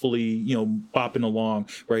blissfully, bopping along,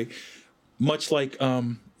 right? Much like,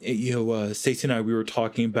 Stacey and I, we were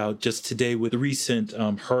talking about just today with the recent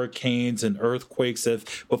hurricanes and earthquakes that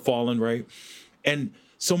have befallen, right? And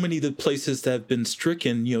so many of the places that have been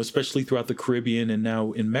stricken, especially throughout the Caribbean and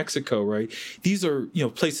now in Mexico, right? These are,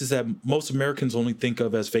 places that most Americans only think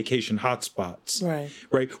of as vacation hotspots. Right.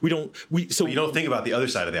 Right. You don't think about the other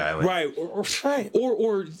side of the island. Right.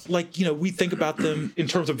 Or we think about them in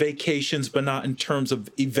terms of vacations, but not in terms of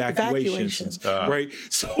evacuations. Right.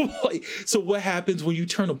 So what happens when you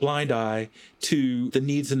turn a blind eye to the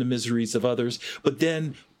needs and the miseries of others, but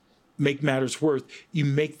then make matters worse, you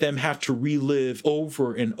make them have to relive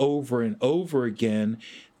over and over and over again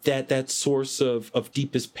that source of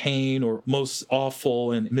deepest pain or most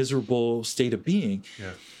awful and miserable state of being.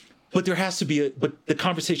 Yeah. But the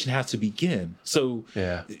conversation has to begin. So,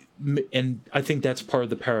 and I think that's part of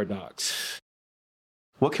the paradox.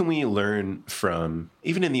 What can we learn from,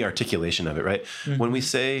 even in the articulation of it, right? Mm-hmm. When we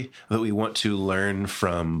say that we want to learn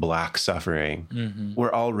from Black suffering, mm-hmm.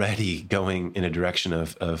 we're already going in a direction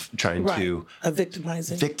of trying to...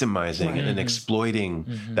 victimizing right. and exploiting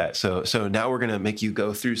mm-hmm. that. So now we're going to make you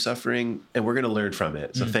go through suffering and we're going to learn from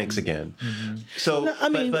it. So mm-hmm. thanks again. Mm-hmm. So,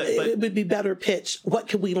 it would be better pitched. What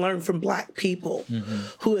can we learn from Black people mm-hmm.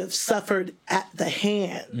 who have suffered at the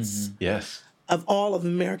hands mm-hmm. yes. of all of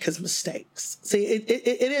America's mistakes? See,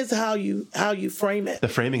 it is how you frame it. The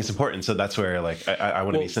framing is important, so that's where I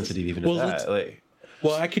want to be sensitive even to that.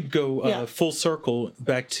 Well, I could go full circle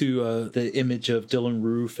back to the image of Dylan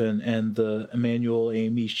Roof and the Emmanuel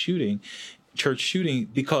AME church shooting,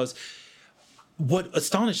 because what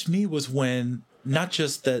astonished me was when not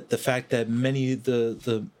just the fact that many of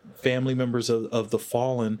the family members of the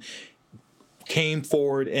fallen came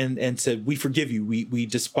forward and said, we forgive you. We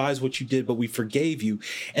despise what you did, but we forgave you.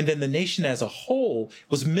 And then the nation as a whole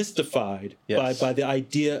was mystified by the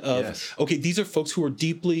idea of, okay, these are folks who are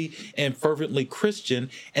deeply and fervently Christian,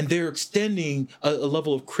 and they're extending a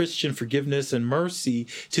level of Christian forgiveness and mercy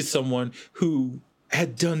to someone who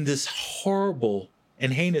had done this horrible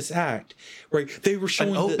and heinous act, right? They were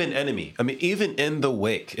showing an open enemy. I mean, even in the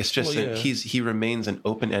wake, it's just he remains an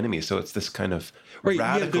open enemy. So it's this kind of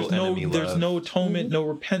radical enemy love. There's no atonement, no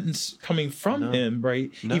repentance coming from him,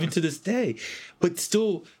 right? No. Even to this day. But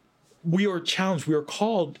still, we are challenged, we are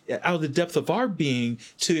called out of the depth of our being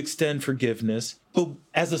to extend forgiveness. But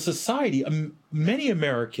as a society, many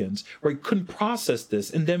Americans, right, couldn't process this.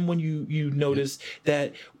 And then when you notice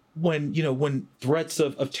that when threats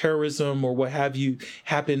of terrorism or what have you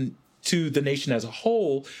happen to the nation as a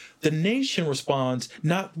whole, the nation responds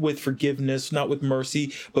not with forgiveness, not with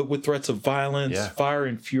mercy, but with threats of violence, fire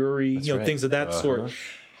and fury, things of that sort.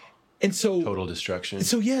 And so total destruction.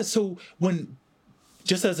 So when,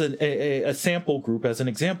 just as a sample group, as an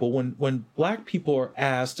example, when Black people are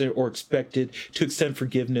asked or expected to extend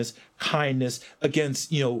forgiveness, kindness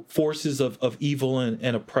against, forces of evil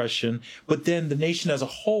and oppression, but then the nation as a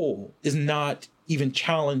whole is not even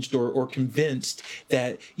challenged or convinced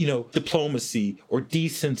that, diplomacy or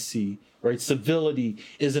decency, right, civility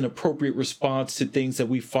is an appropriate response to things that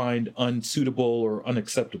we find unsuitable or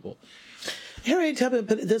unacceptable. Harriet Tubman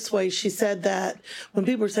put it this way. She said that when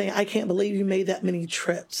people were saying, I can't believe you made that many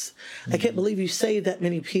trips. I can't believe you saved that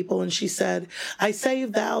many people. And she said, I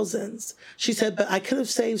saved thousands. She said, but I could have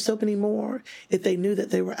saved so many more if they knew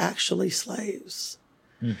that they were actually slaves.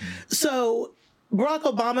 Mm-hmm. So Barack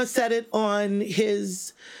Obama said it on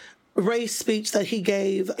his race speech that he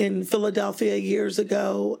gave in Philadelphia years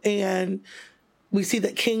ago. And we see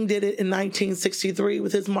that King did it in 1963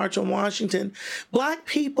 with his March on Washington. Black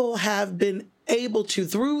people have been able to,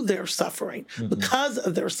 through their suffering, mm-hmm. because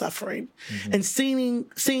of their suffering, mm-hmm. and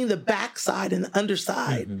seeing the backside and the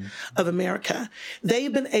underside mm-hmm. of America,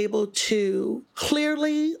 they've been able to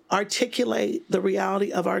clearly articulate the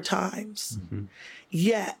reality of our times, mm-hmm.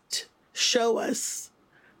 yet show us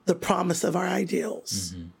the promise of our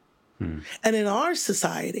ideals. Mm-hmm. Mm-hmm. And in our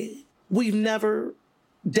society, we've never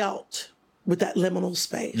dealt with that liminal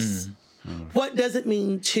space. Mm-hmm. What does it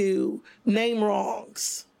mean to name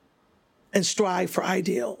wrongs and strive for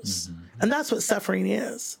ideals? Mm-hmm. And that's what suffering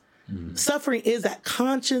is. Suffering is that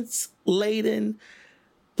conscience-laden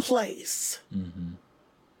place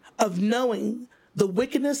of knowing the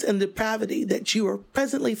wickedness and depravity that you are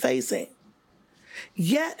presently facing,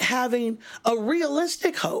 yet having a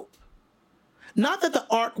realistic hope. Not that the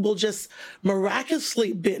arc will just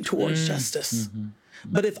miraculously bend towards justice,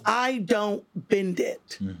 but if I don't bend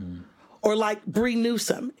it, or like Bree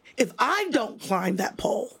Newsom, if I don't climb that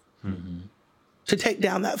pole to take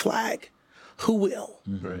down that flag, who will?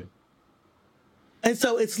 Right. And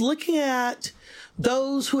so it's looking at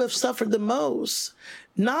those who have suffered the most,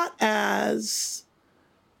 not as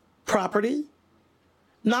property,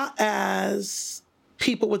 not as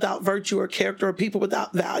people without virtue or character or people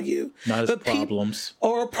without value. Not as problems.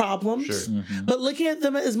 Or problems. Sure. But looking at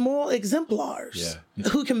them as moral exemplars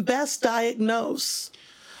who can best diagnose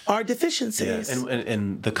our deficiencies. Yeah.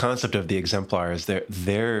 And the concept of the exemplar is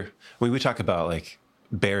we talk about like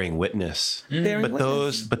bearing witness.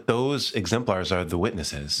 But those exemplars are the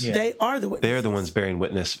witnesses. Yeah. They are the witnesses. They're the ones bearing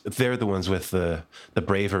witness. They're the ones with the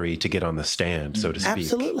bravery to get on the stand, so to speak.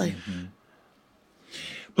 Absolutely.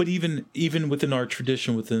 But even within our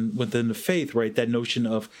tradition, within the faith, right, that notion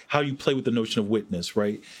of how you play with the notion of witness,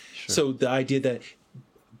 right? Sure. So the idea that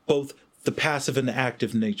both the passive and the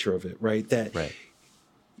active nature of it, right? That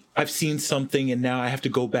I've seen something and now I have to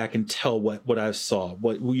go back and tell what I saw,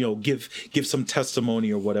 give some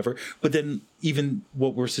testimony or whatever. But then even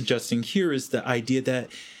what we're suggesting here is the idea that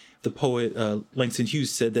the poet Langston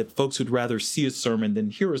Hughes said that folks would rather see a sermon than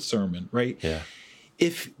hear a sermon, right? Yeah.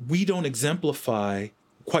 If we don't exemplify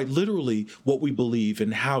quite literally what we believe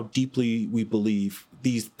and how deeply we believe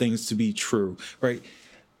these things to be true, right?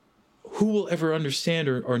 Who will ever understand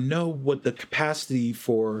or know what the capacity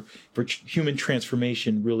for human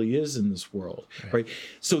transformation really is in this world, right?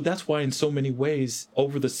 So that's why in so many ways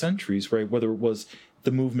over the centuries, right, whether it was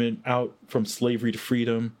the movement out from slavery to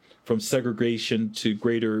freedom, from segregation to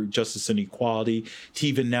greater justice and equality, to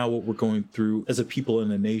even now what we're going through as a people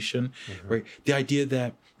and a nation, right? The idea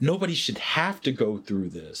that nobody should have to go through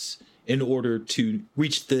this in order to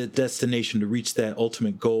reach the destination, to reach that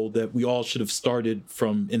ultimate goal that we all should have started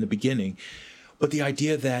from in the beginning. But the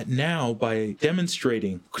idea that now, by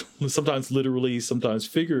demonstrating, sometimes literally, sometimes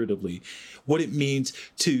figuratively, what it means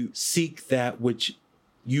to seek that which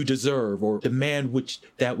you deserve or demand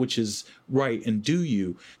that which is right and due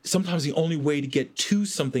you, sometimes the only way to get to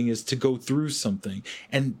something is to go through something.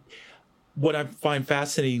 And what I find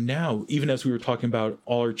fascinating now, even as we were talking about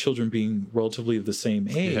all our children being relatively of the same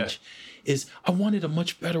age, is I wanted a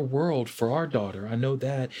much better world for our daughter. I know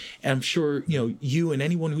that. And I'm sure, you and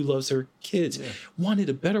anyone who loves their kids wanted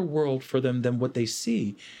a better world for them than what they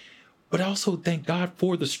see. But I also thank God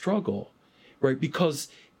for the struggle, right? Because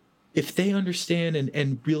if they understand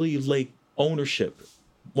and really lay ownership,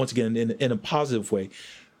 once again, in a positive way,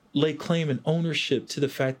 lay claim and ownership to the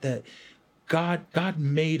fact that God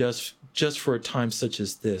made us just for a time such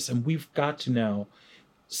as this. And we've got to now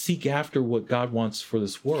seek after what God wants for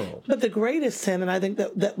this world. But the greatest sin, and I think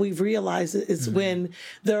that we've realized it, is when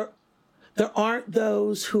there aren't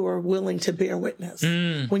those who are willing to bear witness.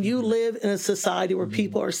 When you live in a society where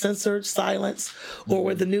people are censored, silenced, or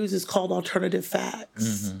where the news is called alternative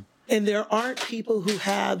facts, and there aren't people who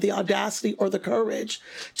have the audacity or the courage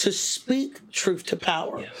to speak truth to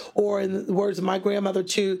power, or in the words of my grandmother,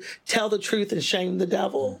 to tell the truth and shame the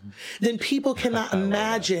devil, then people cannot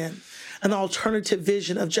imagine an alternative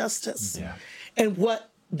vision of justice. And what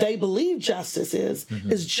they believe justice is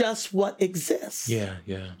just what exists.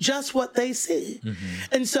 Just what they see.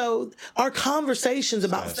 And so our conversations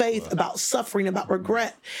about faith, about suffering, about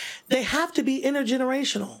regret, they have to be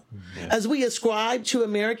intergenerational. As we ascribe to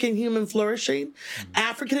American human flourishing,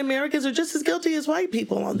 African Americans are just as guilty as white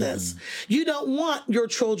people on this. You don't want your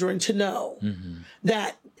children to know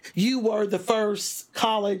that you were the first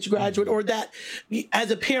college graduate, or that as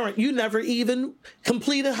a parent, you never even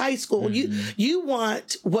completed high school. You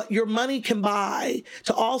want what your money can buy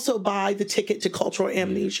to also buy the ticket to cultural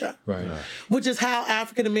amnesia, which is how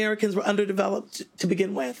African Americans were underdeveloped to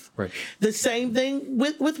begin with. The same thing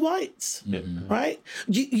with whites, right?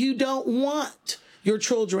 You don't want your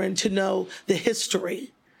children to know the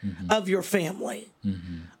history of your family.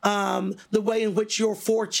 The way in which your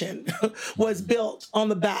fortune was built on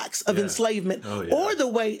the backs of enslavement, or the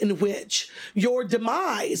way in which your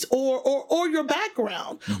demise or your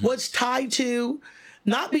background was tied to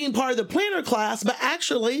not being part of the planter class, but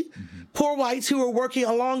actually poor whites who were working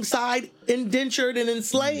alongside indentured and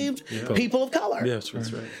enslaved people of color. Yes,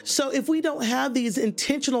 that's right. So if we don't have these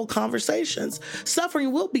intentional conversations,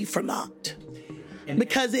 suffering will be for naught.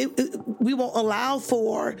 Because we won't allow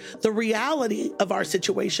for the reality of our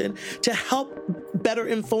situation to help better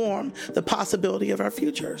inform the possibility of our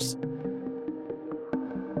futures.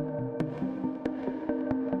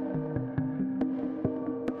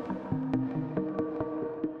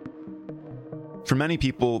 For many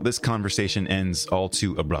people, this conversation ends all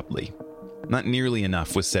too abruptly. Not nearly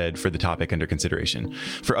enough was said for the topic under consideration.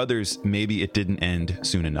 For others, maybe it didn't end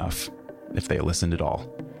soon enough, if they listened at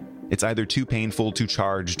all. It's either too painful, too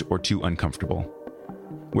charged, or too uncomfortable.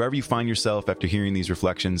 Wherever you find yourself after hearing these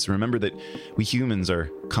reflections, remember that we humans are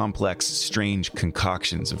complex, strange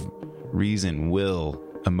concoctions of reason, will,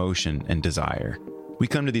 emotion, and desire. We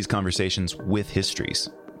come to these conversations with histories.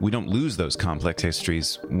 We don't lose those complex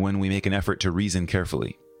histories when we make an effort to reason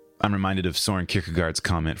carefully. I'm reminded of Soren Kierkegaard's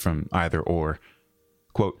comment from Either Or.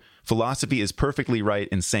 Quote, "Philosophy is perfectly right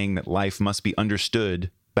in saying that life must be understood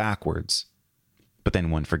backwards. But then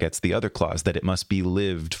one forgets the other clause, that it must be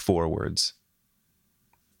lived forwards."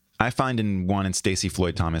 I find in Juan and Stacey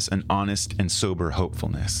Floyd Thomas an honest and sober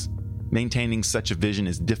hopefulness. Maintaining such a vision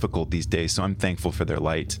is difficult these days, so I'm thankful for their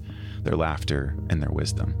light, their laughter, and their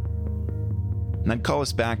wisdom. And I'd call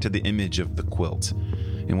us back to the image of the quilt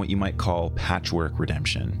in what you might call patchwork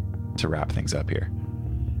redemption to wrap things up here.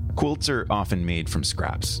 Quilts are often made from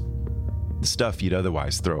scraps, the stuff you'd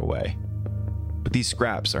otherwise throw away. But these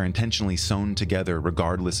scraps are intentionally sewn together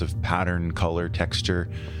regardless of pattern, color, texture,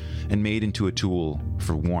 and made into a tool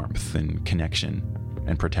for warmth and connection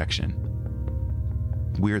and protection.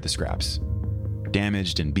 We're the scraps,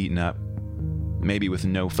 damaged and beaten up, maybe with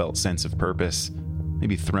no felt sense of purpose,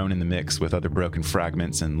 maybe thrown in the mix with other broken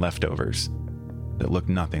fragments and leftovers that look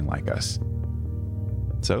nothing like us.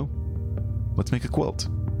 So, let's make a quilt.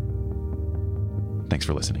 Thanks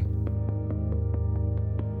for listening.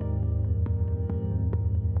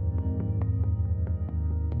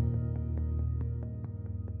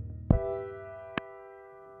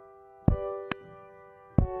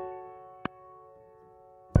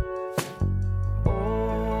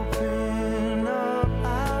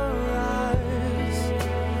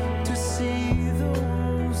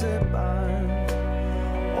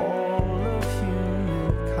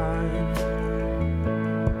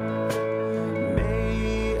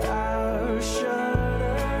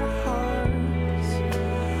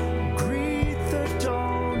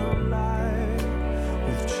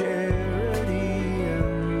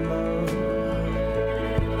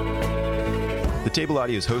 The Table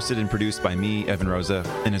Audio is hosted and produced by me, Evan Rosa,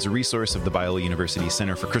 and is a resource of the Biola University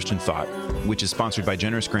Center for Christian Thought, which is sponsored by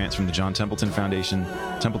generous grants from the John Templeton Foundation,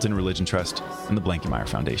 Templeton Religion Trust, and the Blankenmeyer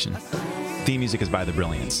Foundation. Theme music is by The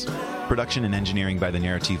Brilliance. Production and engineering by the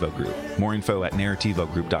Narrativo Group. More info at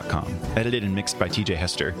narrativogroup.com. Edited and mixed by TJ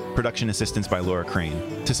Hester. Production assistance by Laura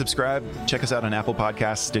Crane. To subscribe, check us out on Apple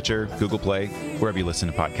Podcasts, Stitcher, Google Play, wherever you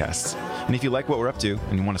listen to podcasts. And if you like what we're up to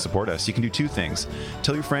and you want to support us, you can do two things.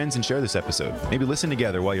 Tell your friends and share this episode. Maybe listen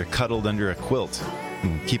together while you're cuddled under a quilt.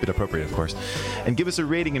 And keep it appropriate, of course. And give us a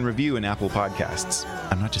rating and review in Apple Podcasts.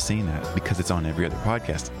 I'm not just saying that because it's on every other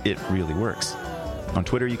podcast. It really works. On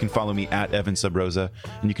Twitter, you can follow me at Evan Subrosa,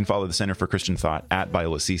 and you can follow the Center for Christian Thought at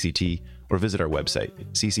Biola CCT, or visit our website,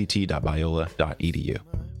 cct.biola.edu.